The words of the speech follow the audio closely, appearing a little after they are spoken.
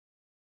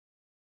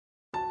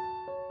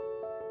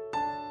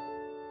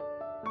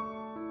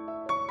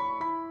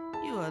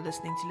You are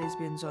listening to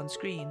Lesbians on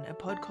Screen, a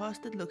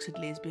podcast that looks at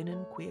lesbian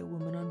and queer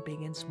women on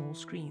big and small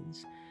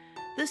screens.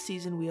 This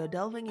season we are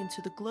delving into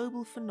the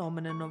global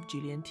phenomenon of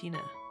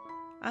Juliantina.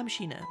 I'm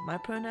Sheena, my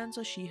pronouns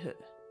are she, her.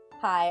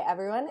 Hi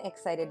everyone,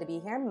 excited to be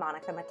here.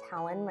 Monica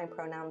McCowan, my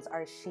pronouns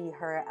are she,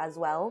 her as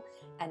well,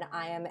 and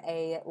I am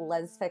a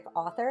lesfic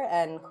author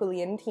and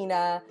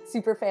Juliantina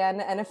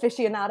superfan and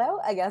aficionado,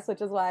 I guess,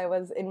 which is why I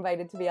was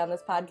invited to be on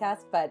this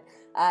podcast, but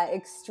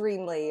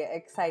extremely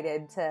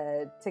excited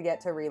to get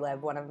to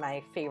relive one of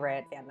my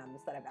favorite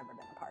fandoms that I've ever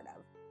been a part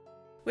of.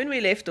 When we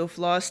left off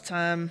last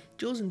time,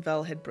 Jules and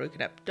Val had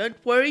broken up. Don't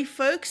worry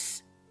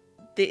folks,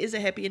 there is a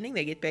happy ending,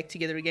 they get back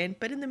together again,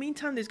 but in the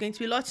meantime there's going to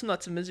be lots and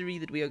lots of misery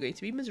that we are going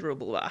to be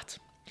miserable about.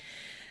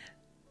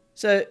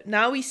 So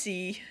now we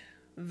see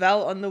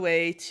Val on the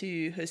way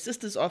to her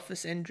sister's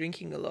office and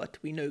drinking a lot.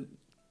 We know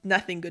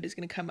nothing good is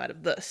going to come out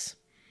of this.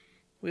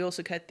 We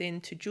also cut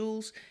then to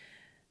Jules,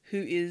 who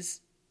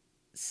is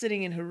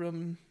sitting in her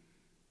room,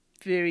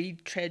 very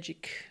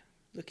tragic,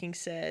 looking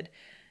sad,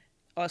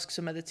 asks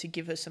her mother to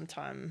give her some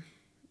time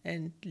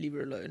and leave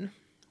her alone,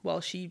 while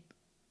she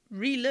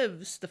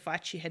relives the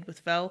fight she had with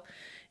Val,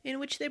 in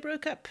which they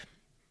broke up.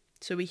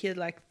 So we hear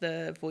like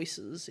the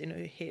voices in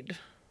her head.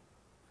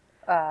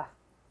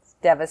 It's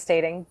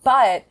devastating.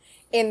 But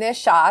in this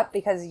shot,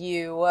 because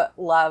you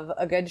love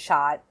a good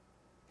shot,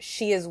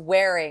 she is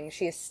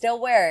still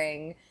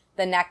wearing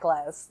the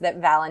necklace that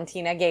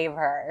Valentina gave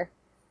her.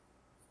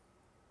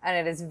 And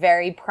it is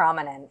very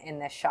prominent in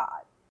this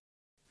shot.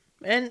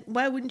 And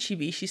why wouldn't she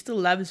be? She still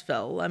loves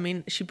Val. I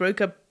mean, she broke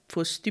up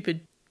for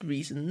stupid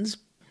reasons,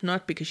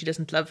 not because she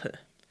doesn't love her.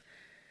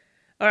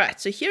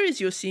 Alright, so here is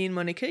your scene,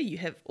 Monica. You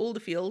have all the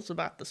feels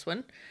about this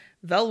one.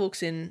 Val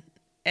walks in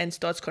and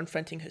starts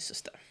confronting her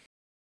sister.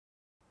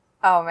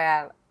 Oh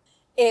man,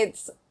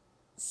 it's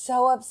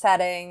so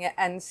upsetting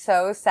and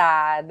so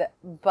sad,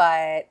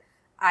 but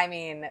I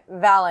mean,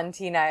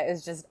 Valentina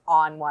is just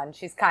on one.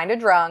 She's kind of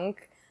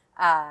drunk,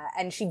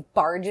 and she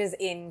barges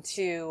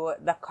into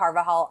the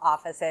Carvajal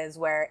offices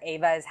where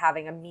Ava is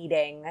having a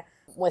meeting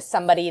with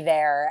somebody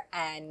there,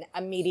 and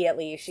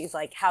immediately she's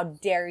like, how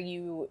dare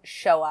you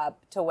show up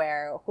to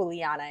where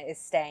Juliana is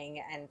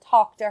staying and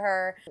talk to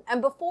her.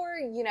 And before,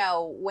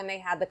 when they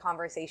had the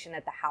conversation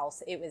at the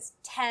house, it was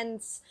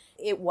tense.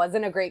 It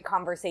wasn't a great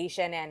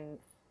conversation, and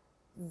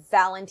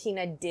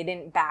Valentina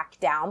didn't back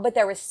down, but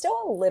there was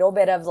still a little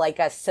bit of like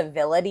a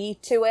civility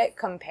to it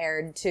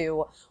compared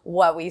to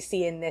what we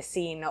see in this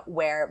scene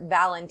where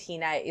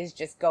Valentina is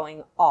just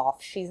going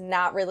off. She's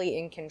not really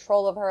in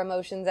control of her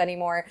emotions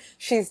anymore.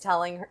 She's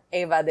telling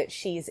Ava that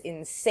she's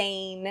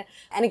insane.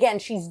 And again,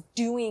 she's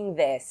doing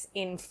this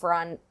in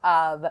front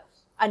of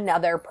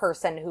another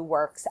person who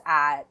works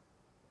at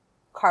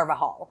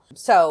Carvajal.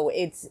 So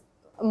it's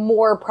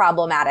more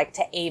problematic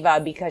to Ava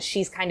because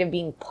she's kind of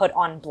being put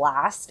on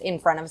blast in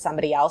front of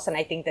somebody else, and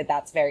I think that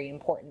that's very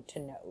important to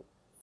note.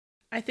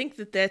 I think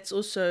that that's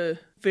also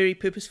very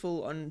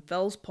purposeful on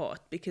Val's part,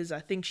 because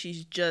I think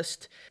she's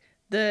just,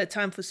 the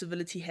time for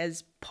civility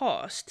has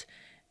passed.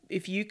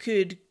 If you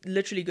could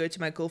literally go to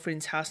my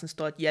girlfriend's house and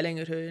start yelling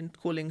at her and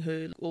calling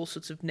her all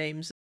sorts of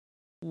names,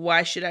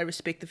 why should I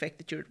respect the fact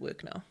that you're at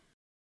work now?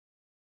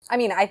 I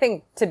mean, I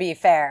think, to be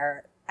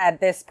fair, at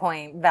this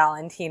point,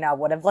 Valentina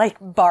would have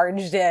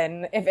barged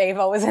in if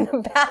Ava was in a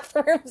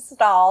bathroom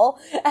stall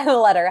and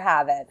let her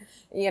have it.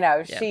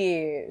 Yeah.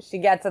 She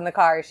gets in the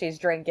car, she's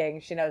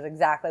drinking, she knows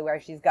exactly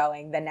where she's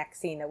going. The next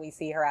scene that we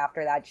see her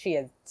after that, she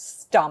is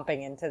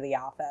stomping into the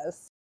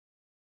office.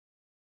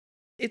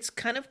 It's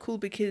kind of cool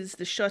because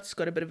the shot's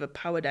got a bit of a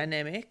power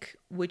dynamic,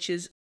 which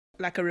is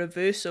like a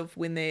reverse of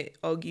when they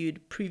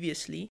argued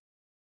previously,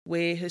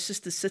 where her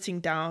sister's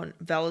sitting down,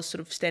 Val is sort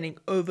of standing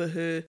over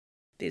her.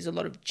 There's a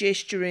lot of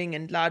gesturing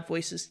and loud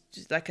voices,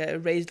 just like a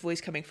raised voice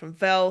coming from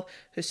Val.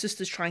 Her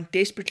sister's trying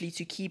desperately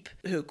to keep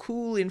her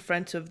cool in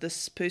front of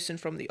this person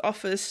from the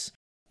office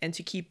and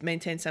to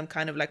maintain some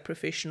kind of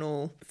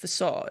professional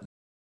facade.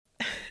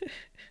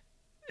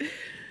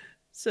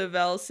 So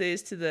Val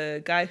says to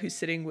the guy who's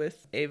sitting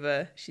with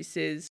Ava, she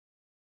says,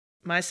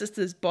 my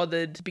sister's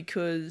bothered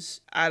because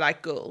I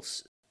like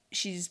girls.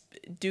 She's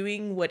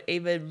doing what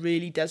Ava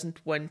really doesn't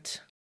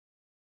want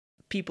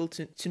people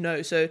to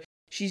know. So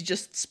she's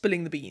just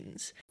spilling the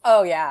beans.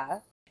 Oh, yeah.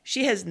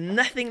 She has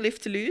nothing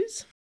left to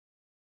lose.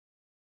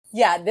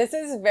 Yeah, this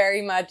is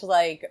very much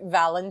like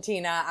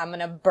Valentina, I'm going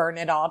to burn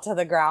it all to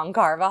the ground,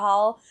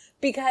 Carvajal,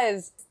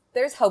 because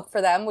there's hope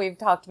for them. We've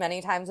talked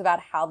many times about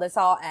how this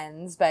all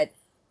ends, but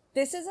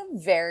this is a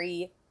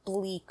very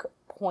bleak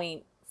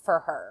point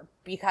for her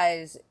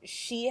because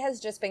she has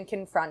just been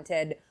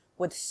confronted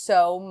with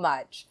so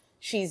much.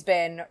 She's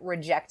been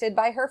rejected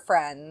by her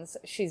friends.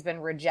 She's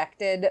been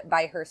rejected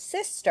by her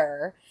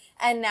sister.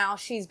 And now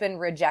she's been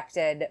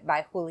rejected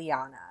by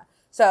Juliana.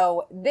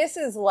 So this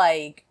is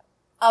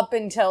up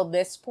until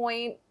this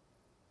point,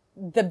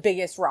 the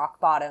biggest rock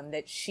bottom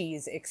that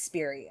she's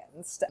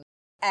experienced.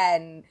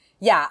 And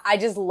yeah, I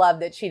just love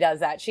that she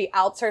does that. She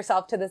outs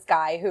herself to this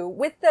guy who,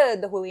 with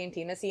the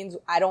Juliantina scenes,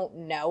 I don't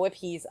know if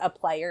he's a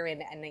player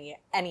in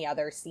any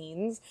other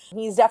scenes.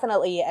 He's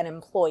definitely an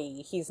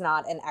employee. He's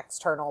not an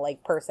external,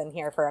 like, person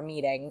here for a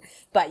meeting.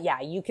 But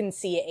yeah, you can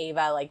see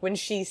Ava, like, when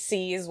she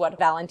sees what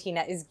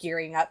Valentina is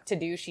gearing up to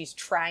do, she's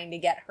trying to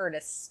get her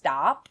to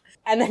stop.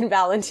 And then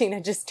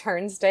Valentina just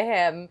turns to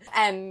him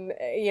and,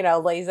 you know,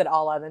 lays it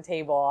all on the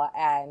table.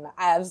 And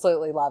I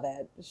absolutely love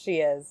it. She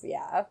is,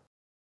 yeah.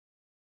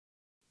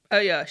 Oh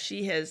yeah,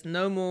 she has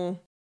no more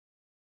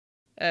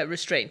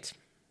restraint.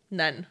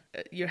 None.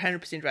 You're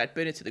 100% right.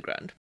 Burn it to the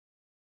ground.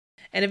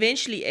 And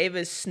eventually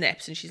Ava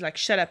snaps and she's like,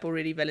 shut up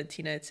already,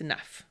 Valentina. It's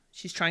enough.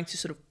 She's trying to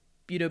sort of,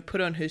 you know,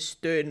 put on her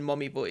stern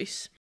mommy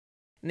voice.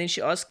 And then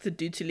she asks the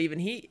dude to leave and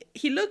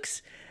he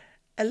looks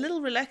a little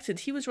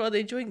reluctant. He was rather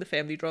enjoying the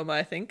family drama,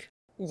 I think.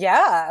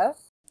 Yeah.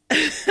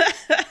 And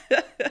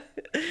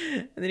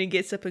then he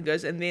gets up and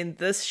goes. And then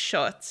this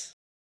shot.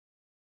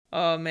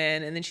 Oh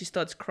man. And then she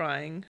starts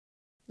crying.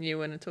 You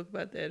want to talk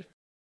about that?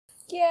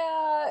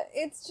 Yeah,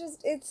 it's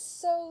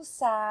so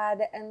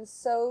sad and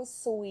so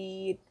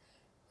sweet.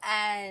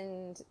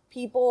 And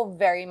people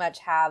very much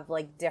have,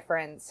 like,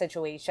 different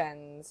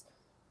situations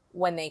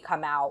when they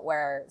come out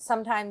where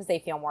sometimes they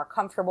feel more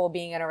comfortable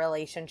being in a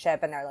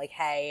relationship and they're like,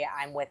 hey,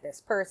 I'm with this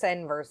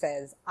person,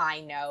 versus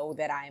I know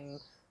that I'm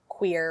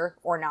queer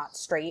or not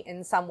straight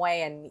in some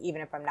way. And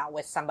even if I'm not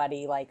with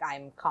somebody, like,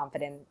 I'm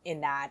confident in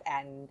that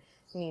and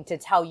need to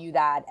tell you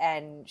that.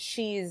 And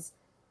she's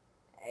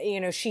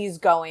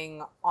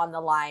going on the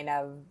line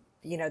of,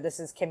 you know, this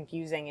is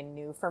confusing and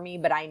new for me,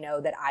 but I know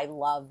that I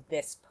love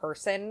this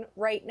person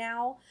right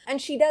now.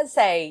 And she does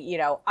say, you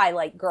know, I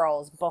like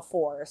girls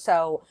before.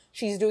 So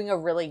she's doing a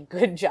really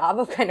good job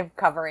of kind of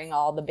covering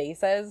all the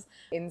bases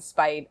in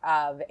spite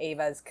of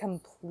Ava's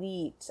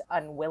complete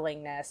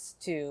unwillingness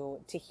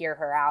to hear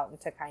her out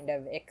and to kind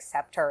of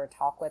accept her,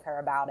 talk with her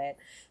about it.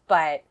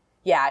 But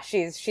yeah,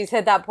 she's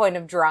hit that point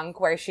of drunk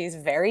where she's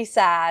very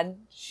sad,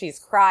 she's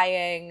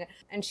crying,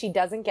 and she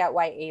doesn't get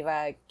why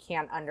Ava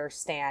can't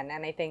understand.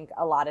 And I think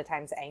a lot of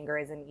times anger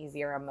is an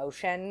easier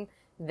emotion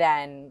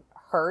than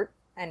hurt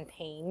and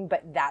pain,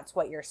 but that's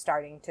what you're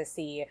starting to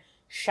see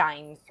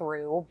shine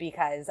through,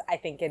 because I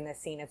think in this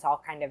scene it's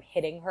all kind of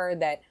hitting her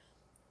that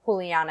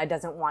Juliana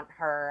doesn't want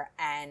her,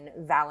 and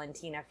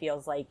Valentina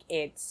feels like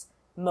it's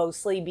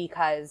mostly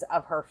because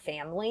of her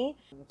family.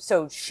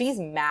 So she's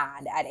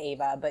mad at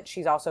Ava, but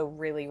she's also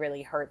really,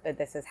 really hurt that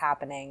this is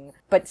happening.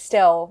 But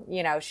still,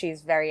 you know,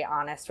 she's very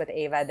honest with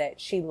Ava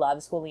that she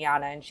loves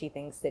Juliana and she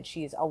thinks that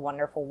she's a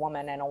wonderful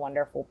woman and a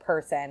wonderful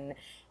person.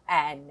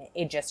 And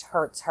it just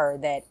hurts her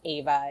that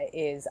Ava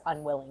is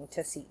unwilling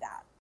to see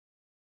that.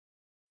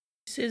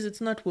 She says it's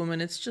not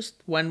woman, it's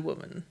just one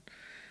woman.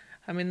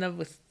 I'm in love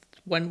with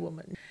one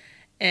woman.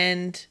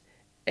 And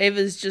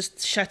Ava's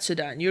just shuts her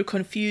down. You're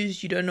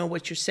confused. You don't know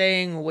what you're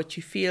saying or what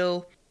you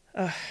feel.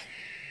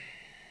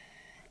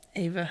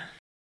 Ava.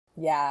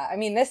 Yeah, I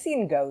mean, this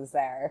scene goes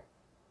there.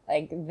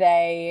 Like,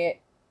 they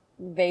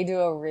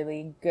do a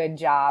really good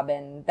job,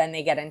 and then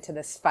they get into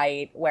this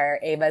fight where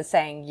Ava's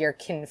saying, you're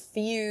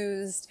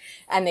confused,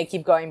 and they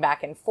keep going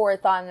back and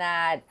forth on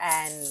that.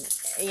 And,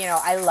 you know,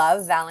 I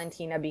love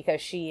Valentina because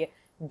she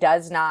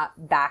does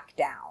not back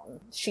down.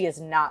 She is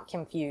not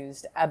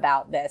confused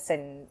about this,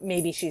 and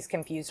maybe she's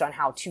confused on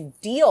how to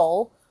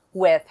deal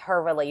with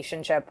her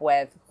relationship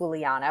with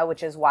Juliana,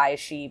 which is why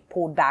she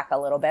pulled back a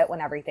little bit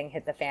when everything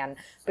hit the fan,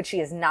 but she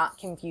is not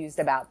confused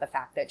about the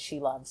fact that she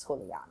loves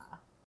Juliana.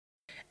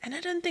 And I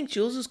don't think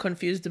Jules is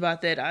confused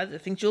about that either. I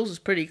think Jules is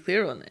pretty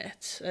clear on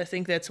that. I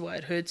think that's why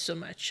it hurts so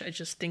much. I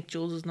just think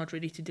Jules is not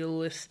ready to deal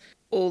with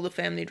all the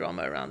family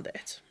drama around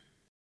that.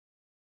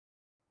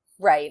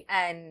 Right,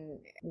 and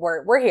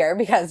we're here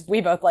because we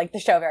both like the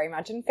show very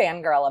much and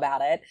fangirl about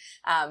it.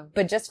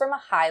 But just from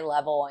a high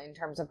level in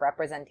terms of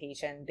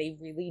representation, they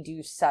really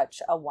do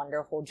such a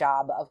wonderful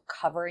job of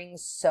covering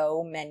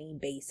so many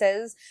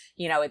bases.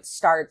 You know, it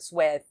starts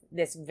with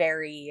this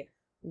very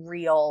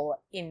real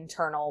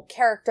internal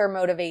character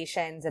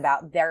motivations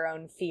about their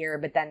own fear,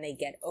 but then they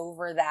get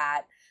over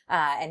that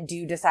and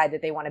do decide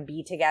that they want to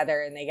be together,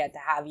 and they get to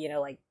have, you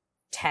know, like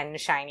 10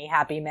 shiny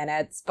happy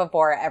minutes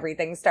before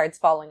everything starts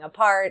falling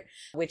apart,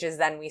 which is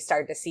then we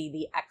start to see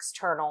the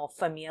external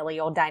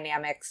familial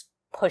dynamics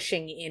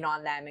pushing in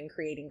on them and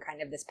creating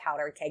kind of this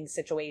powder keg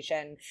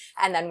situation.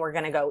 And then we're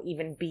going to go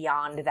even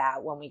beyond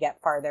that when we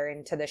get farther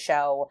into the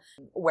show,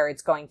 where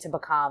it's going to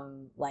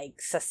become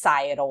like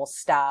societal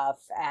stuff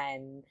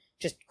and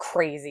just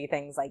crazy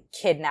things like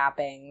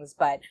kidnappings.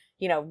 But,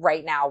 you know,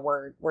 right now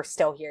we're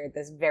still here at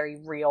this very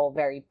real,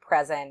 very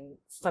present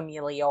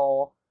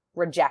familial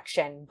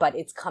rejection, but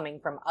it's coming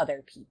from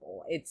other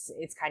people. It's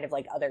kind of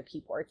like other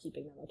people are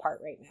keeping them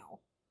apart right now.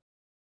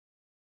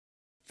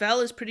 Val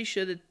is pretty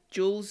sure that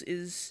Jules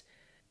is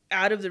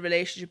out of the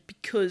relationship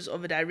because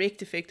of a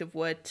direct effect of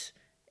what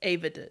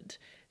Ava did.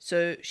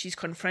 So she's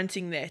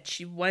confronting that.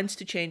 She wants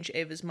to change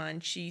Ava's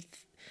mind.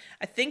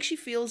 I think she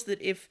feels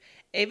that if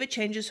Ava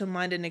changes her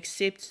mind and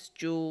accepts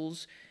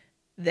Jules,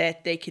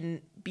 that they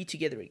can be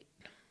together again.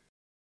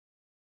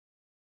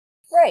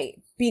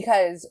 Right.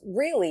 Because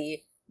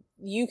really,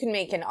 you can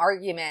make an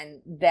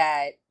argument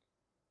that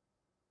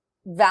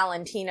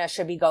Valentina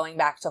should be going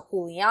back to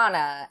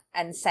Juliana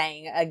and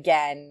saying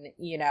again,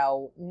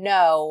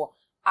 no,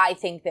 I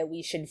think that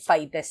we should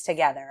fight this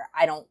together.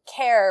 I don't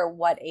care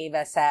what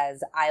Ava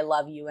says. I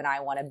love you and I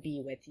want to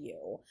be with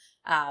you.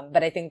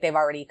 But I think they've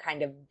already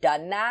kind of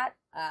done that.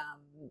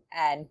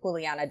 And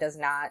Juliana does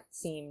not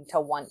seem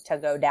to want to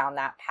go down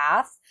that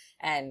path.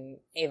 And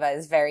Ava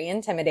is very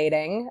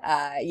intimidating,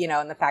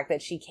 and the fact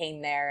that she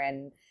came there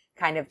and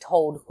kind of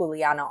told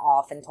Juliana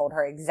off and told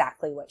her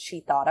exactly what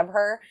she thought of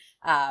her.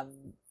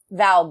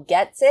 Val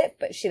gets it,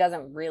 but she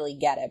doesn't really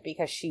get it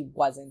because she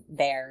wasn't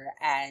there.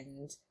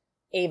 And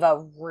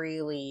Ava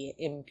really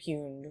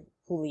impugned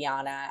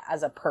Juliana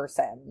as a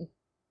person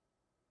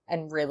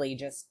and really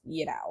just,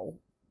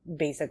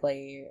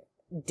 basically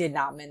did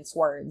not mince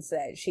words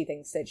that she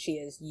thinks that she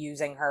is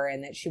using her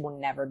and that she will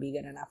never be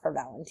good enough for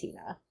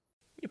Valentina.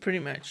 Pretty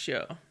much,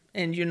 yeah.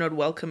 And you're not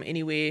welcome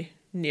anywhere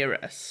near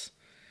us.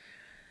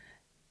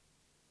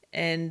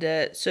 And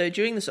so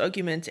during this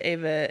argument,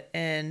 Ava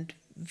and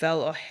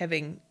Val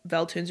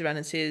turns around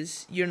and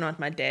says, "You're not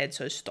my dad,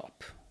 so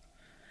stop."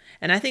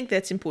 And I think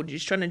that's important.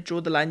 She's trying to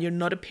draw the line. You're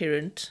not a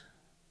parent.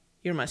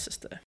 You're my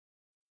sister.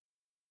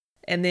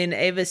 And then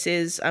Ava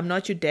says, "I'm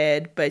not your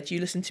dad, but you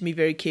listen to me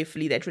very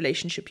carefully. That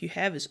relationship you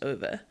have is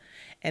over."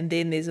 And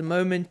then there's a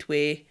moment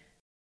where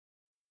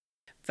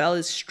Val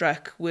is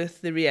struck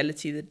with the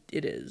reality that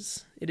it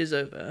is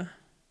over.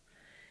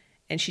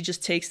 And she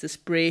just takes this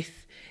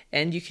breath,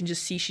 and you can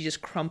just see she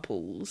just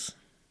crumples.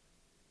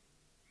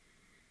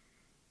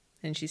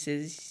 And she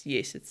says,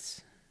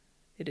 "Yes,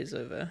 it is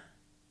over.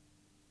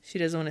 She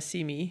doesn't want to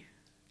see me,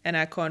 and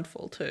I can't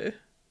fault her."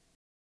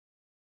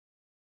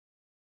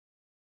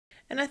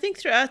 And I think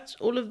throughout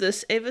all of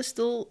this, Ava's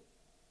still,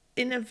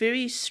 in a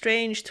very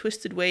strange,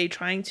 twisted way,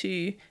 trying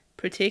to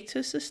protect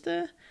her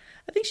sister.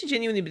 I think she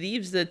genuinely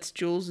believes that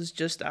Jules is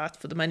just out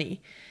for the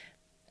money.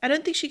 I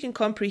don't think she can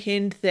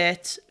comprehend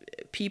that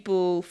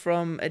people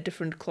from a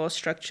different class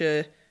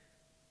structure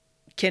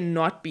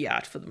cannot be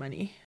out for the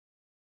money.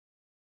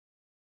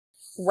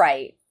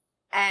 Right.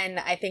 And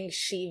I think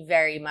she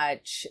very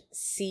much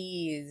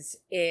sees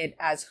it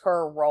as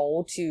her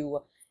role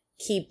to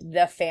keep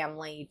the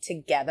family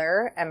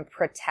together and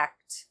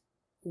protect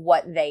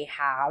what they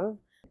have.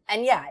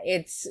 And yeah,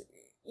 it's,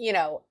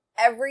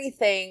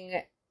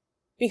 everything,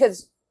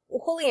 because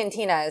Julie and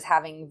Tina is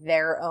having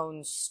their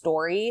own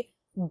story,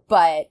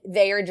 but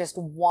they are just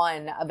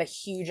one of a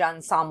huge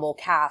ensemble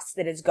cast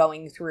that is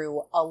going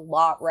through a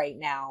lot right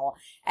now.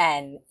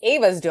 And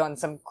Ava's doing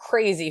some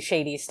crazy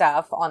shady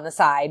stuff on the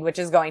side, which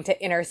is going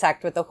to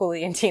intersect with the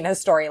Julie and Tina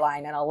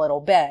storyline in a little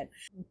bit.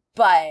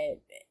 But,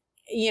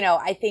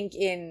 I think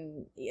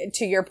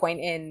to your point,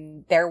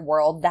 in their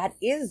world, that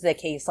is the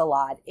case a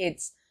lot.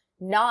 It's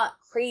not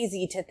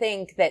crazy to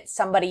think that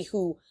somebody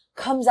who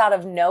comes out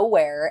of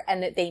nowhere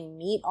and that they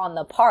meet on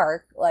the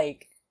park,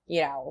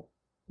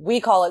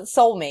 we call it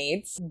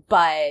soulmates,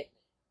 but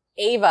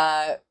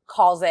Ava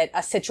calls it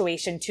a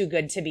situation too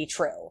good to be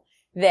true.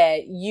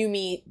 That you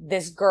meet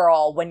this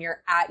girl when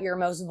you're at your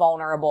most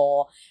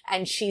vulnerable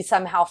and she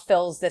somehow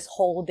fills this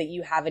hole that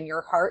you have in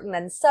your heart, and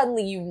then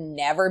suddenly you've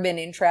never been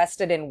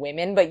interested in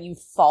women, but you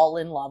fall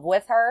in love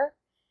with her.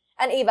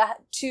 And Ava,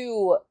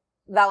 to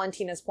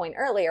Valentina's point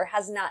earlier,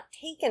 has not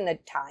taken the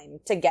time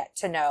to get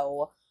to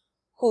know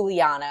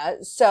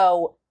Juliana.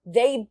 So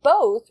they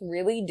both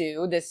really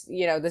do this,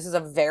 this is a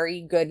very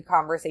good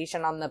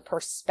conversation on the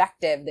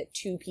perspective that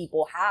two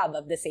people have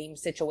of the same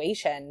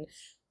situation.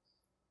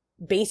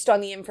 Based on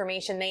the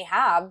information they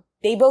have,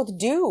 they both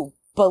do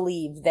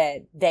believe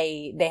that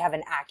they have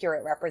an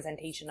accurate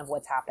representation of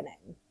what's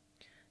happening.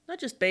 Not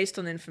just based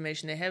on the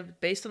information they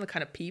have, based on the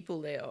kind of people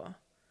they are.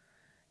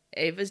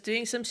 Ava's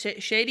doing some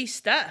shady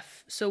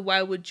stuff, so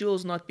why would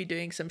Jules not be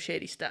doing some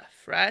shady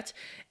stuff, right?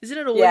 Isn't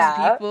it always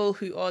the people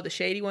who are the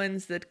shady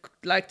ones that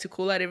like to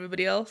call out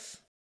everybody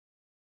else?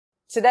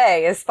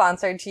 Today is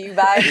sponsored to you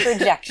by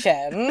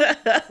Projection.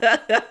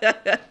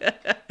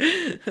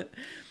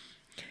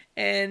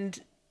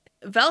 And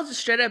Val just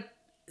straight up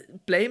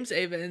blames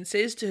Ava and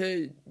says to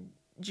her,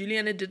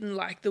 "Juliana didn't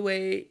like the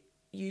way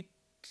you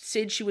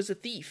said she was a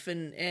thief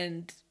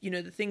and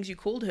the things you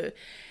called her."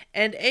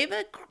 And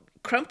Ava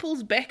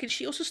crumples back and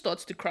she also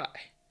starts to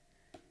cry.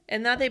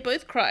 And now they're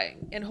both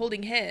crying and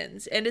holding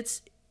hands. And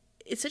it's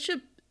such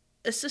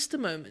a sister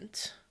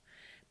moment,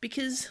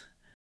 because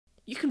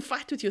you can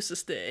fight with your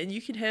sister and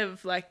you can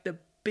have like the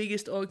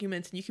biggest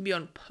arguments and you can be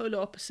on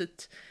polar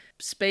opposite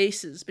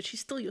spaces, but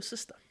she's still your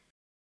sister.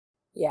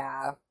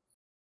 Yeah.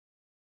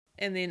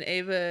 And then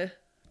Ava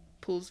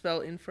pulls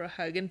Val in for a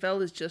hug, and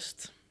Val is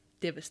just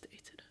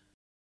devastated.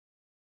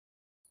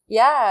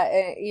 Yeah,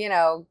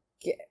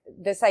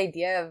 this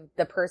idea of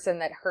the person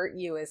that hurt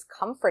you is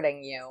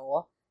comforting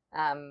you.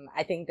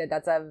 I think that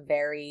that's a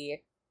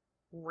very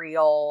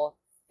real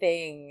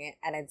thing,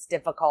 and it's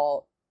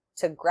difficult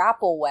to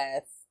grapple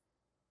with.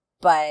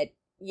 But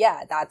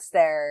yeah, that's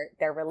their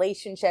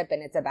relationship,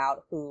 and it's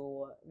about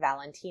who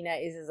Valentina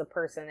is as a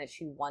person, that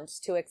she wants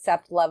to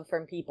accept love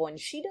from people, and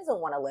she doesn't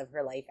want to live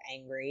her life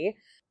angry,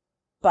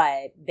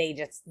 but they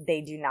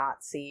do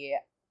not see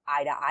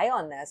eye to eye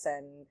on this.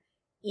 And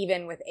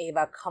even with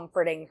Ava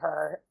comforting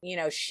her, you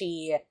know,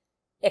 she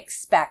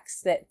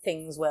expects that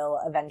things will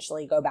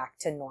eventually go back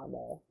to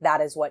normal.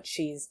 That is what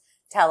she's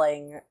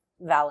telling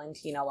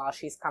Valentina while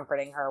she's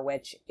comforting her,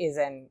 which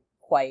isn't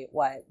quite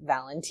what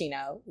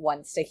Valentina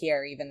wants to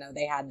hear, even though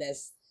they had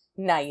this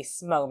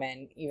nice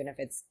moment, even if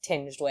it's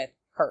tinged with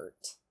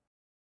hurt.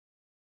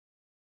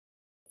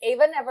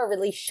 Ava never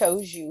really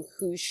shows you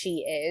who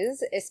she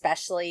is,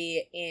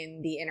 especially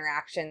in the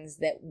interactions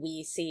that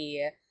we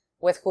see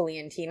with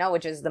Juliantina,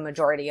 which is the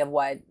majority of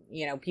what,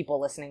 you know, people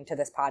listening to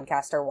this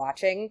podcast are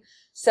watching.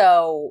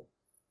 So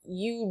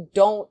you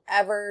don't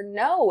ever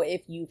know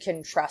if you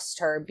can trust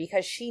her,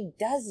 because she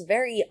does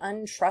very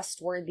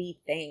untrustworthy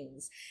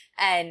things.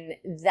 And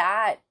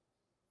that,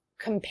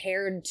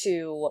 compared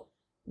to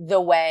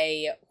the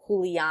way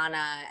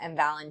Juliana and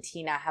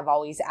Valentina have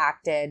always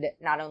acted,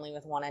 not only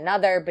with one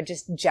another, but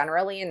just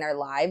generally in their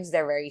lives,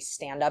 they're very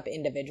stand-up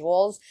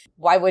individuals.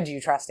 Why would you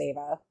trust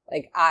Ava?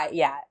 Like,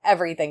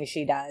 everything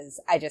she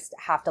does, I just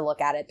have to look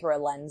at it through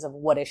a lens of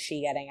what is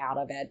she getting out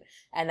of it?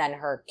 And then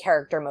her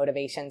character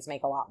motivations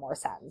make a lot more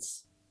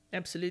sense.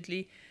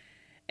 Absolutely.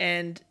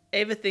 And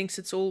Ava thinks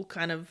it's all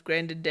kind of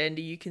grand and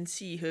dandy. You can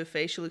see her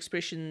facial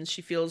expressions.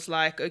 She feels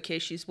like, okay,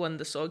 she's won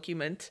this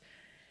argument.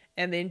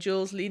 And then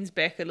Jules leans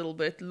back a little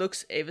bit,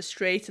 looks Ava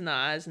straight in the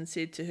eyes and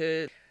said to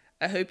her,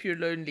 I hope you're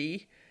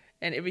lonely,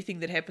 and everything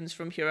that happens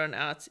from here on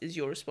out is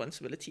your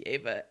responsibility,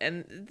 Ava.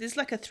 And there's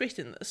like a threat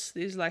in this.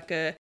 There's like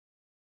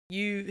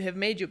you have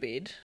made your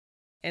bed,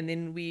 and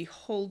then we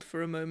hold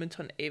for a moment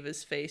on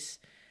Ava's face.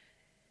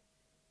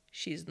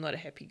 She's not a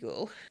happy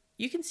girl.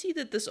 You can see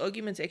that this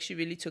argument actually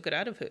really took it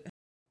out of her.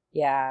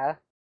 Yeah.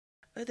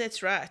 Oh,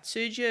 that's right.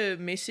 Sergio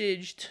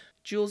messaged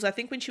Jules, I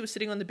think when she was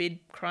sitting on the bed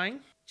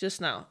crying just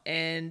now,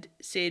 and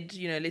said,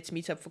 you know, let's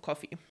meet up for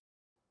coffee.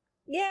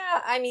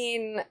 Yeah, I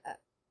mean,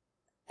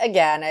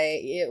 again,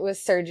 it was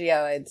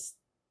Sergio. It's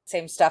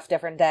same stuff,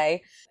 different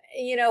day.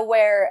 You know,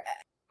 where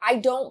I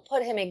don't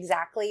put him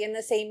exactly in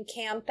the same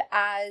camp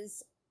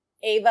as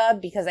Ava,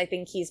 because I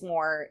think he's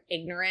more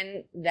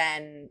ignorant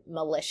than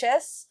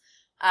malicious.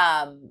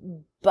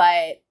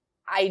 But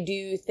I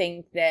do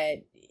think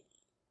that,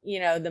 you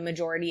know, the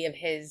majority of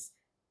his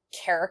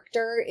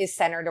character is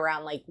centered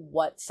around like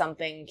what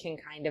something can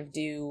kind of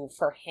do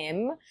for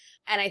him.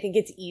 And I think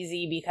it's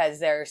easy because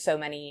there are so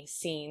many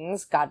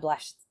scenes, God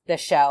bless the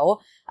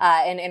show,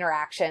 and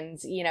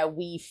interactions, you know,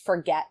 we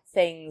forget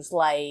things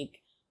like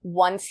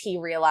once he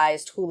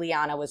realized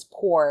Juliana was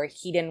poor,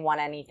 he didn't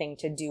want anything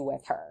to do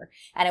with her.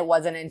 And it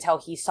wasn't until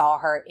he saw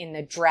her in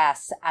the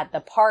dress at the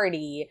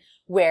party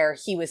where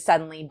he was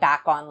suddenly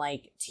back on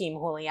like Team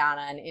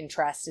Juliana and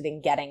interested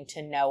in getting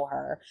to know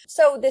her.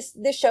 So this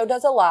show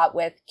does a lot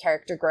with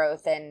character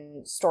growth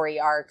and story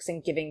arcs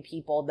and giving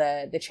people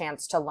the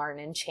chance to learn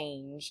and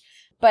change.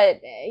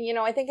 But, you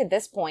know, I think at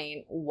this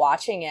point,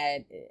 watching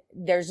it,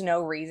 there's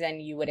no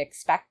reason you would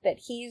expect that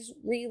he's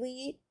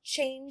really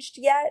changed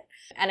yet.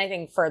 And I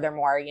think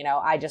furthermore, you know,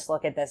 I just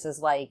look at this as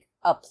like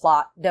a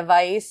plot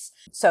device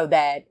so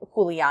that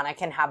Juliana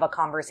can have a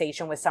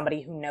conversation with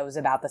somebody who knows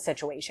about the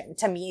situation.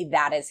 To me,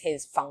 that is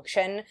his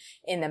function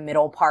in the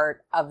middle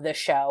part of the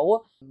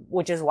show,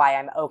 which is why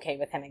I'm okay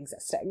with him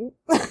existing.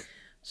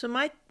 So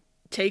my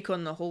take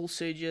on the whole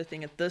Sergio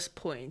thing at this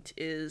point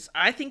is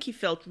I think he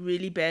felt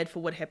really bad for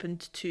what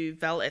happened to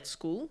Val at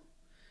school,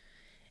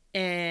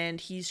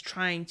 and he's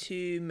trying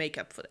to make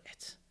up for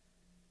that.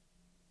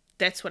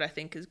 That's what I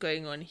think is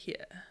going on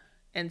here.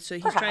 And so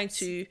he's trying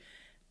to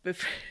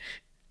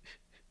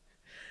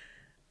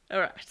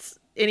all right,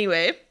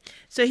 anyway,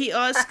 so he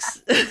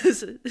asks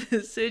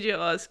Sergio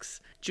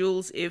asks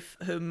Jules if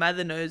her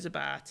mother knows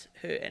about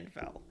her and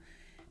Val,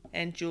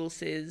 and Jules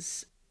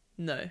says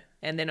no,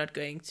 and they're not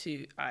going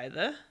to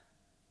either.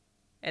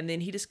 And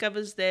then he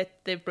discovers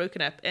that they've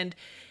broken up. And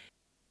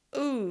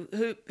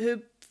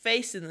her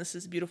face in this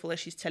is beautiful as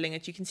she's telling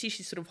it. You can see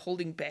she's sort of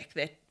holding back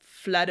that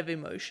flood of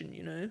emotion,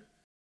 you know?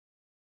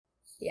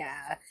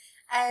 Yeah.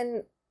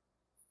 And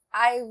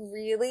I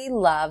really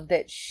love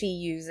that she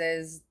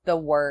uses the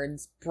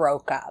words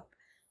broke up,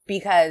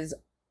 because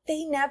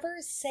they never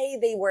say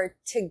they were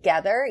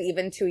together,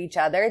 even to each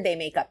other. They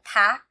make a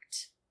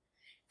pact,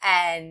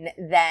 and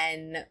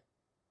then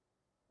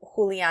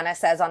Juliana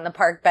says on the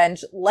park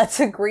bench, let's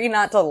agree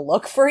not to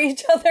look for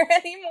each other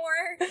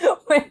anymore,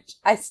 which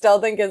I still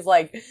think is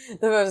like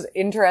the most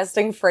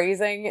interesting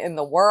phrasing in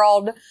the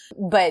world.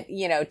 But,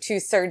 you know, to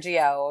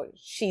Sergio,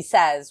 she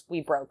says,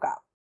 we broke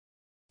up.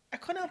 I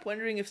can't help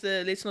wondering if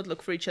the let's not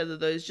look for each other,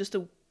 though, is just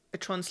a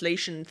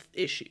translation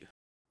issue.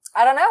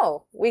 I don't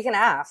know. We can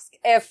ask.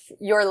 If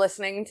you're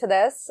listening to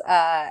this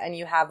and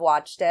you have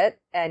watched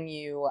it and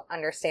you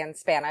understand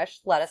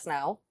Spanish, let us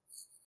know.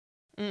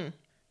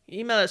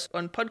 Email us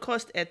on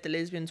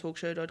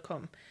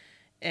podcast@thelesbiantalkshow.com.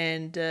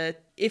 And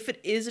if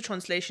it is a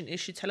translation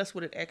issue, tell us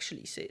what it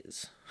actually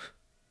says.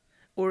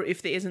 or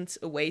if there isn't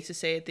a way to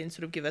say it, then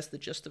sort of give us the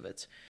gist of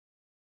it.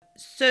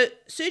 So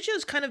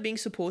Sergio's kind of being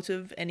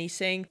supportive, and he's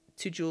saying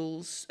to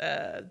Jules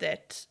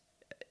that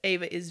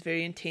Ava is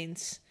very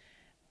intense,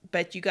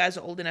 but you guys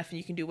are old enough and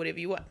you can do whatever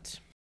you want.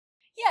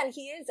 Yeah, and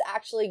he is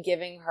actually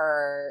giving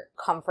her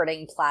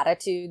comforting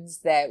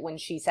platitudes that when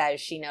she says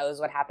she knows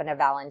what happened to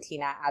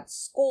Valentina at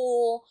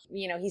school,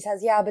 you know, he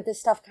says, yeah, but this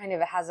stuff kind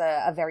of has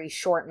a very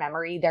short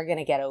memory. They're going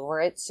to get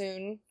over it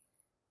soon.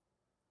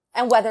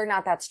 And whether or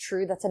not that's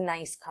true, that's a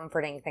nice,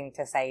 comforting thing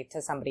to say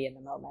to somebody in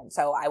the moment.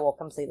 So I will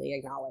completely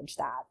acknowledge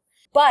that.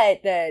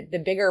 But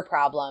the bigger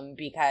problem,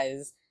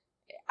 because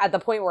at the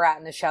point we're at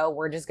in the show,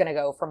 we're just going to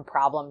go from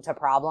problem to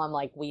problem.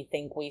 Like, we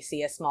think we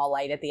see a small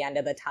light at the end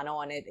of the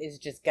tunnel, and it is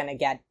just going to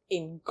get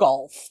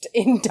engulfed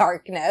in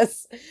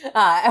darkness.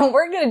 And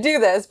we're going to do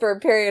this for a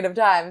period of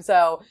time.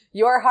 So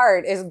your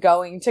heart is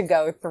going to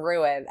go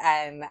through it.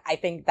 And I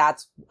think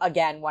that's,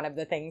 again, one of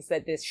the things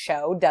that this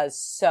show does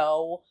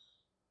so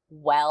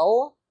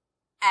well.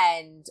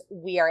 And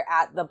we are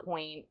at the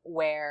point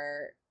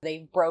where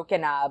they've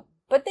broken up,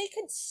 but they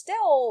could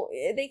still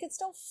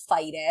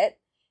fight it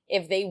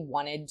if they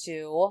wanted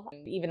to.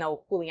 Even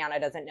though Juliana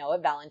doesn't know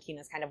it,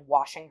 Valentina's kind of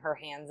washing her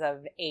hands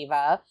of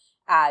Ava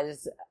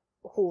as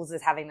Jules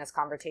is having this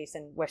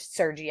conversation with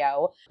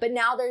Sergio. But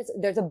now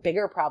there's a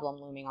bigger problem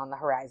looming on the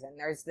horizon.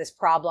 There's this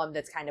problem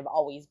that's kind of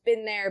always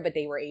been there, but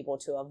they were able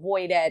to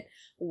avoid it,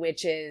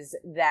 which is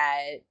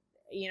that,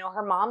 you know,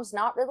 her mom's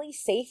not really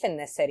safe in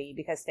this city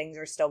because things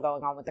are still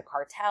going on with the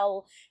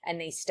cartel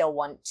and they still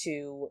want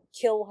to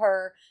kill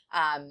her.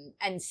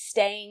 And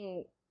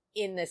staying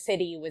in the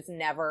city was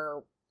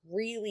never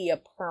really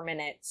a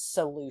permanent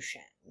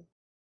solution.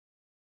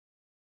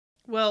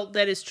 Well,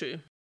 that is true.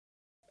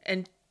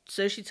 And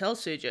so she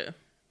tells Sergio,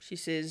 she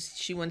says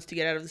she wants to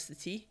get out of the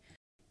city.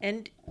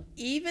 And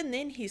even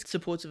then, he's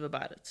supportive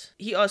about it.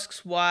 He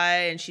asks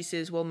why, and she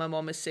says, well, my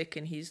mom is sick.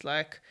 And he's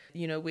like,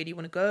 you know, where do you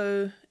want to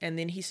go? And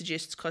then he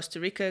suggests Costa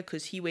Rica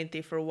because he went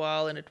there for a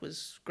while and it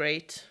was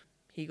great.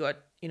 He got,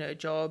 you know, a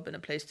job and a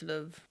place to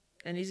live.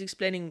 And he's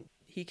explaining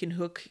he can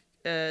hook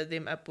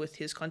them up with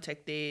his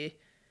contact there,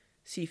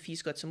 see if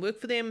he's got some work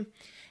for them.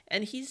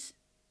 And he's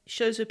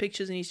shows her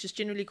pictures, and he's just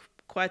generally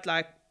quite,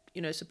 like,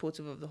 you know,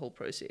 supportive of the whole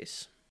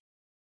process.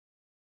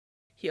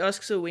 He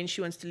asks her when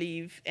she wants to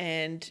leave,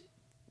 and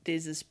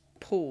there's this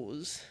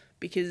pause,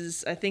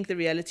 because I think the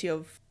reality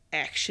of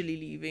actually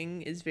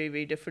leaving is very,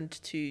 very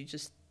different to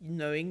just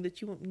knowing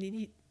that you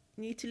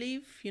need to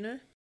leave, you know?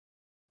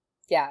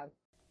 Yeah.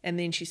 And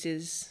then she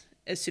says,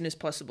 as soon as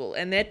possible.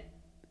 And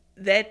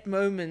that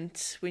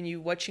moment, when you're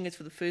watching it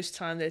for the first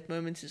time, that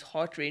moment is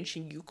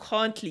heart-wrenching. You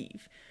can't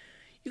leave.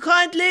 You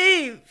can't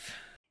leave!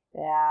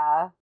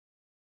 Yeah.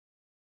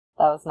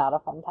 That was not a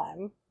fun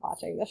time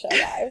watching the show,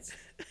 guys.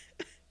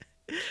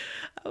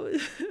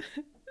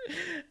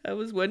 I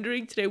was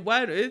wondering today,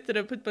 why on earth did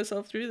I put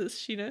myself through this,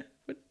 Sheena?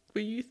 What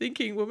were you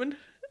thinking, woman?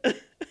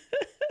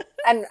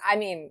 And I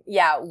mean,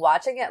 yeah,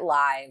 watching it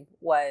live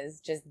was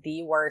just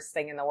the worst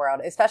thing in the world,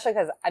 especially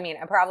because, I mean,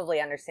 I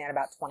probably understand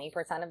about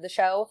 20% of the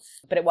show,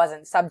 but it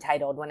wasn't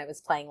subtitled when it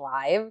was playing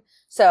live.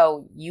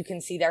 So you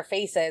can see their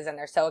faces and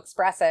they're so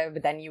expressive,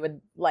 but then you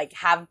would like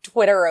have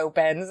Twitter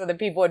open so that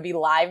people would be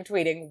live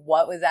tweeting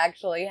what was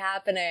actually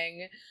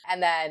happening.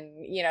 And then,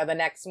 you know, the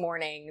next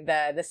morning,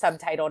 the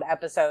subtitled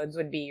episodes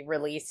would be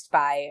released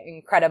by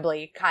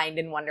incredibly kind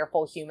and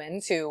wonderful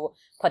humans who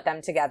put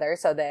them together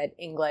so that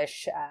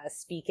English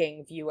speaking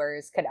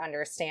viewers could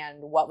understand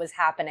what was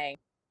happening.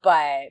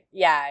 But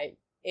yeah,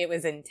 it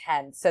was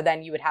intense. So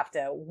then you would have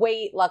to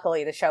wait.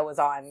 Luckily, the show was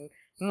on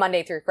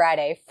Monday through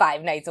Friday,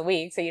 5 nights a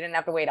week. So you didn't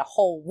have to wait a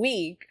whole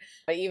week.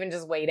 But even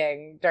just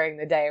waiting during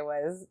the day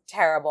was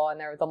terrible. And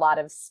there was a lot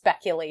of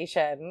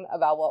speculation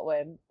about what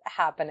would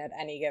happen at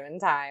any given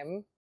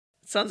time.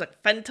 Sounds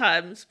like fun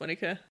times,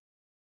 Monica.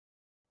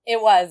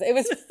 It was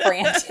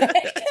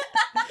frantic.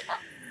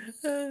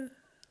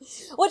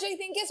 Which I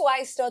think is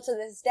why still to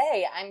this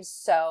day I'm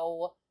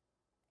so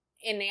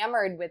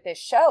enamored with this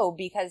show,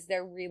 because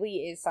there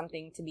really is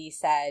something to be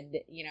said.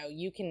 You know,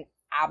 you can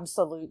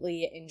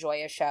absolutely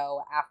enjoy a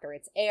show after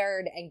it's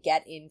aired and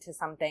get into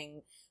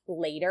something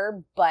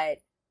later, but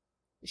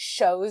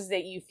shows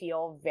that you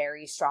feel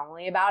very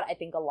strongly about, I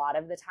think a lot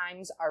of the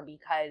times are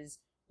because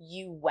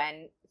you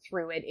went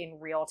through it in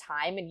real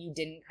time and you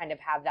didn't kind of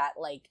have that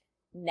like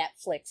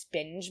Netflix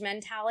binge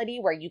mentality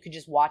where you could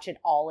just watch it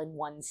all in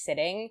one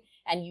sitting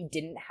and you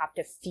didn't have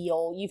to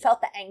feel, you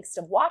felt the angst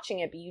of watching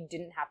it, but you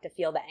didn't have to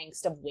feel the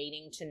angst of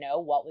waiting to know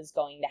what was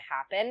going to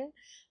happen.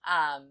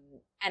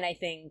 And I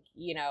think,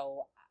 you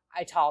know,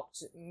 I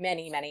talked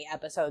many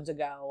episodes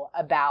ago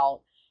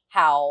about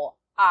how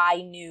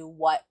I knew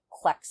what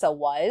Clexa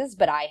was,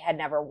 but I had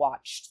never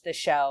watched the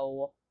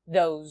show,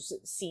 those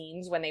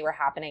scenes when they were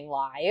happening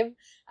live,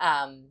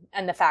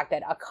 and the fact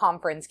that a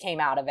conference came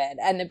out of it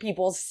and that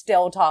people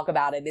still talk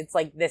about it. It's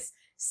like this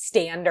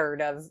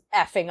standard of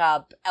effing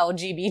up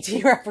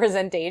LGBT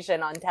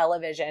representation on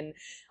television,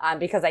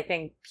 because I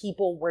think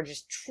people were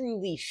just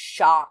truly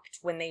shocked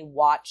when they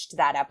watched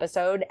that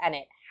episode and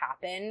it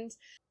happened.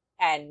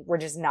 and were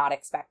just not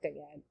expecting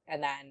it,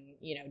 and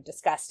then,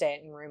 discussed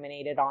it and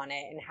ruminated on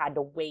it and had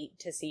to wait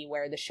to see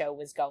where the show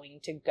was going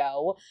to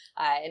go.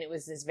 And it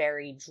was this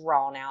very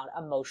drawn out,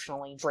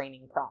 emotionally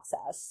draining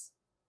process.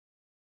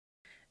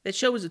 That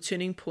show was a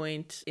turning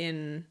point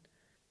in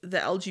the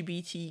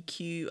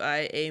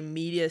LGBTQIA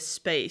media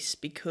space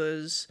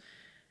because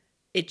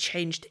it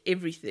changed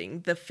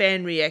everything. The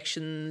fan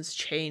reactions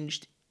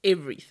changed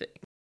everything.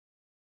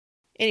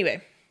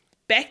 Anyway,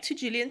 back to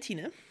Julie and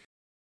Tina.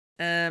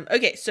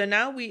 Okay, so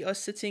now we are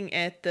sitting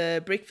at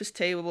the breakfast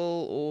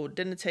table or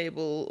dinner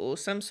table or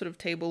some sort of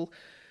table.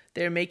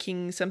 They're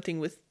making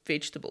something with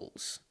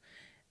vegetables.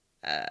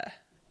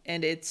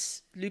 And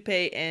it's Lupe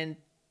and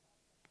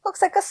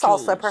looks like a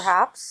salsa, Jules.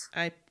 Perhaps.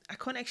 I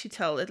can't actually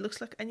tell. It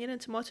looks like onion and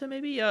tomato,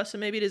 maybe? Yeah, so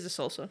maybe it is a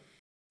salsa.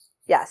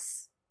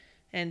 Yes.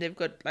 And they've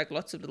got like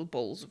lots of little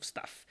bowls of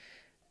stuff.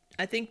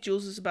 I think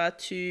Jules is about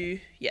to,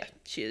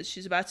 she is.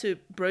 She's about to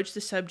broach the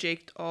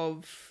subject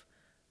of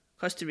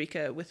Costa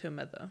Rica with her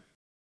mother.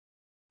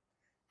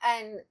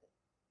 And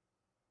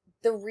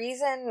the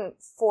reason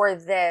for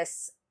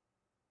this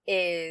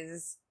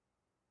is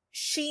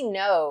she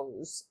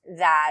knows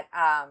that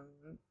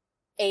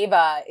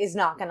Ava is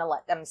not going to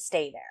let them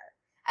stay there.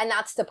 And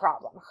that's the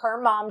problem.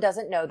 Her mom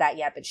doesn't know that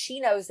yet, but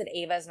she knows that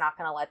Ava is not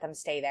going to let them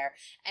stay there.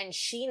 And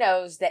she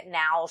knows that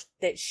now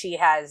that she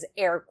has,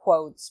 air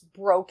quotes,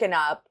 broken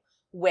up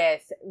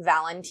with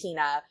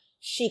Valentina,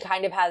 she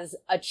kind of has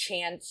a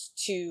chance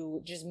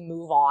to just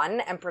move on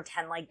and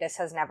pretend like this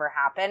has never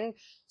happened.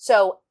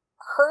 So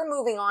her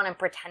moving on and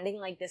pretending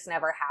like this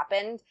never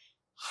happened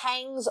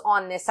hangs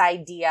on this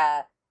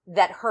idea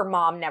that her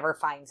mom never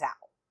finds out.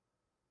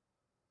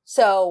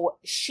 So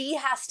she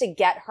has to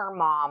get her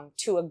mom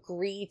to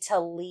agree to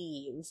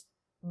leave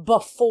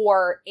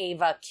before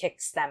Ava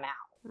kicks them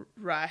out.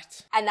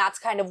 Right. And that's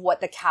kind of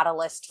what the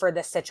catalyst for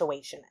this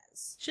situation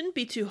is. Shouldn't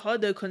be too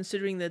hard though,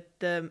 considering that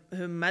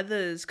her mother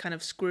is kind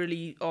of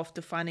squirrely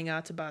after finding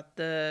out about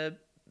the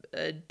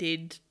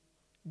dead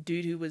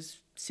dude who was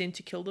sent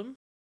to kill them.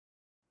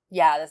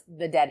 Yeah,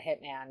 the dead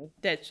hitman.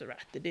 That's right,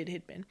 the dead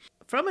hitman.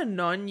 From a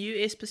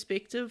non-US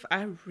perspective,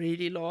 I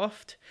really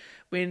laughed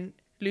when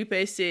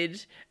Lupe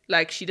said,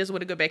 like, she doesn't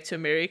want to go back to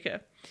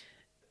America.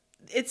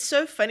 It's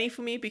so funny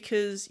for me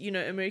because,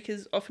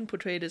 America's often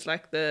portrayed as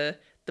like the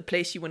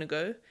place you want to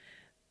go.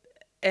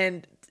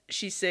 And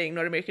she's saying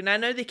not American. I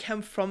know they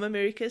come from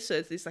America,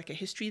 so there's like a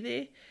history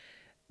there.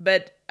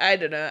 But I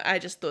don't know. I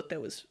just thought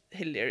that was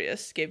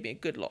hilarious. Gave me a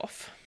good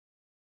laugh.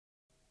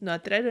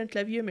 Not that I don't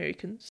love you,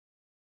 Americans.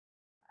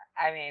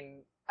 I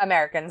mean,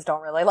 Americans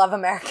don't really love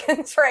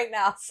Americans right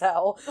now,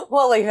 so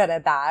we'll leave it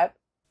at that.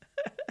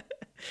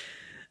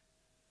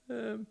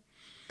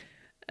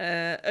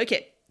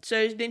 Okay,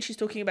 so then she's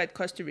talking about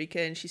Costa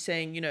Rica and she's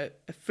saying, a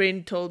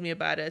friend told me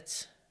about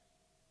it.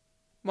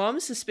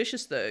 Mom's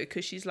suspicious though,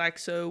 because she's like,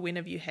 so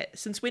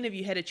since when have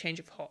you had a change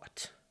of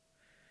heart?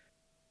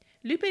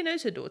 Lupe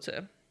knows her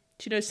daughter.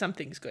 She knows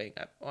something's going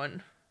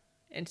on,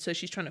 and so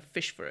she's trying to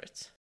fish for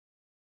it.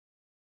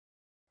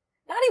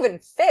 Not even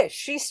fish.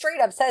 She straight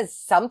up says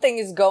something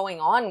is going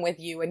on with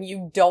you and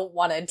you don't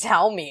want to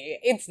tell me.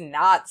 It's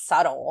not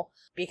subtle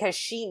because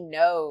she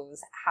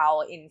knows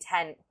how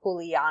intent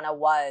Juliana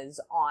was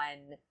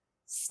on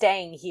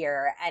staying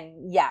here.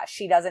 And yeah,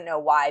 she doesn't know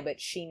why, but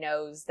she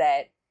knows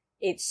that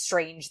it's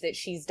strange that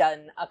she's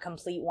done a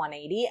complete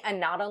 180. And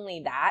not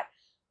only that,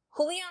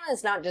 Juliana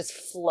is not just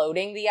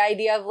floating the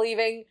idea of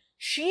leaving.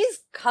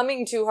 She's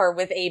coming to her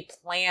with a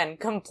plan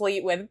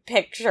complete with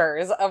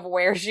pictures of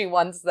where she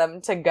wants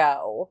them to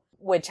go,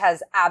 which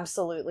has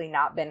absolutely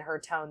not been her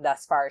tone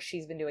thus far.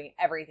 She's been doing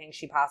everything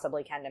she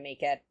possibly can to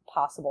make it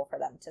possible for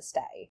them to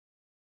stay.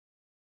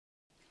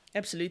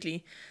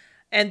 Absolutely.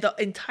 And the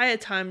entire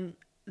time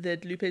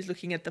that Lupe is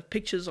looking at the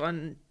pictures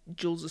on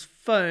Jules's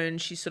phone,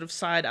 she's sort of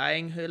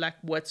side-eyeing her like,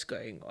 what's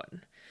going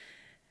on?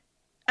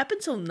 Up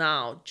until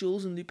now,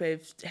 Jules and Lupe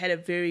have had a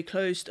very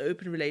close,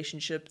 open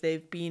relationship.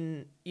 They've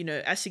been,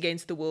 us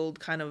against the world,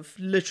 kind of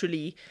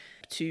literally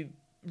to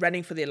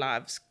running for their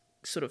lives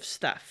sort of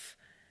stuff.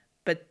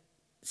 But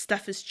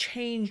stuff has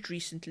changed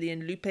recently,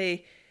 and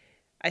Lupe,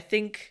 I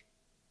think,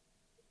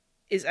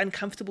 is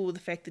uncomfortable with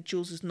the fact that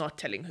Jules is not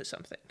telling her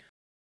something.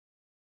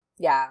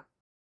 Yeah.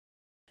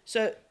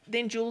 So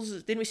then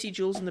we see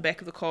Jules in the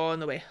back of the car on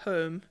the way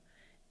home,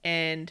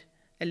 and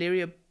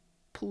Illyria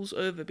pulls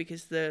over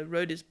because the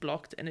road is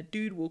blocked, and a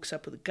dude walks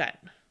up with a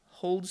gun,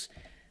 holds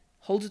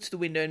it to the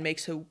window and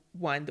makes her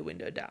wind the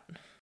window down.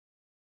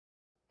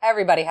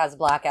 Everybody has a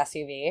black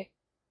SUV.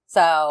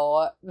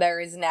 So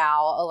there is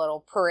now a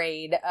little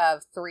parade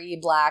of 3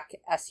 black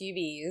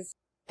SUVs.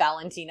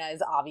 Valentina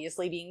is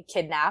obviously being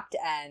kidnapped,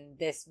 and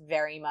this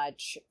very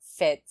much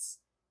fits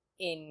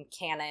in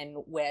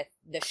canon with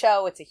the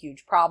show. It's a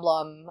huge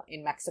problem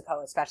in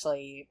Mexico,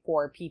 especially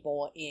for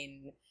people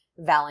in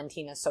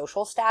Valentina's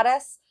social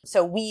status.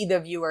 So we, the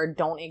viewer,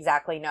 don't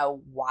exactly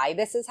know why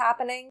this is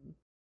happening.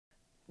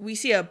 We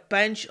see a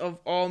bunch of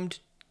armed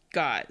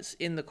guys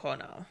in the car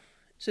now.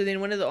 So then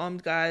one of the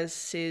armed guys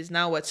says,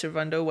 now what,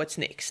 Servando, what's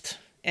next?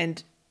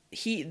 And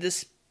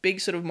this big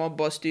sort of mob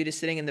boss dude is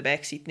sitting in the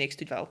back seat next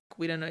to Val.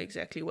 We don't know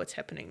exactly what's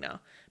happening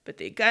now. But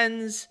they're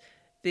guns.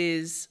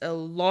 There's a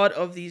lot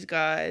of these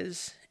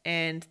guys.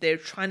 And they're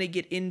trying to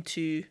get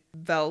into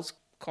Val's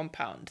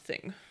compound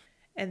thing.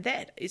 And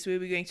that is where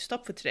we're going to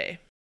stop for today.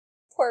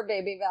 Poor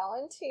baby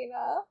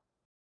Valentina.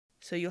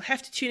 So you'll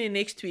have to tune in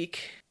next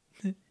week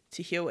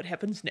to hear what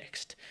happens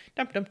next.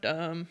 Dum dum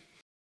dum.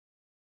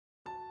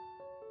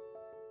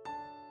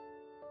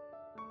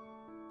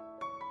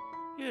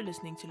 You're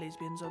listening to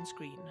Lesbians on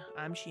Screen.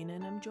 I'm Sheena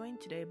and I'm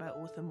joined today by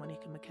author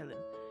Monica McKellen.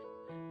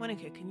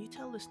 Monica, can you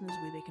tell listeners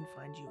where they can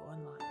find you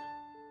online?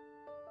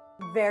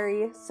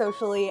 Very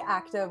socially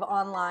active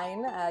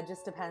online.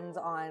 Just depends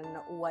on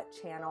what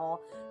channel.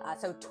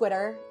 So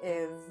Twitter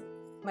is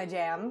my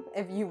jam.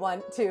 If you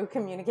want to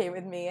communicate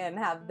with me and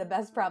have the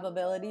best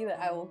probability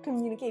that I will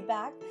communicate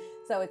back.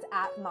 So it's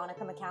at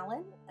Monica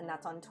McKellen, and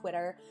that's on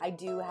Twitter. I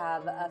do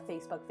have a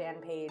Facebook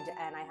fan page,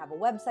 and I have a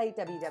website,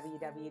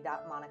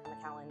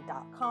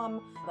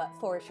 www.monicamccallan.com. But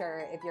for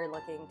sure, if you're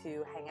looking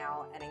to hang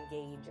out and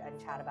engage and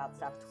chat about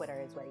stuff, Twitter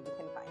is where you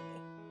can find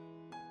me.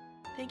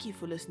 Thank you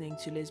for listening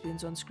to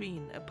Lesbians on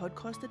Screen, a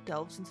podcast that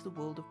delves into the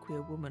world of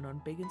queer women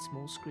on big and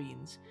small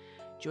screens.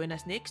 Join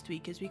us next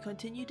week as we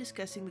continue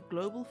discussing the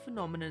global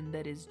phenomenon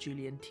that is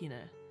Julie &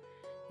 Tina.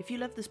 If you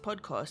love this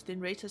podcast, then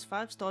rate us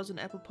 5 stars on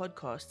Apple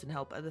Podcasts and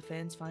help other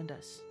fans find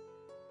us.